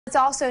It's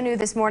also new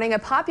this morning, a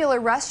popular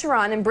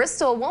restaurant in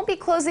Bristol won't be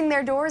closing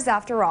their doors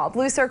after all.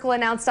 Blue Circle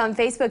announced on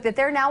Facebook that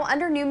they're now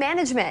under new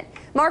management.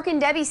 Mark and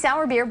Debbie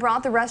Sour Beer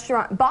bought the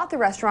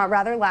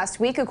restaurant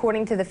last week,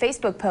 according to the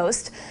Facebook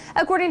post.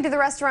 According to the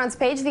restaurant's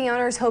page, the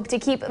owners hope to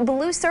keep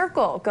Blue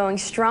Circle going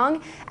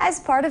strong as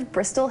part of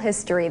Bristol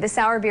history. The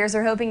Sour Beers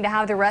are hoping to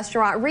have the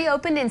restaurant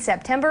reopened in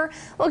September.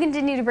 We'll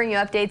continue to bring you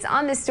updates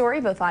on this story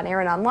both on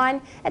air and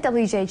online at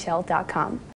WJHL.com.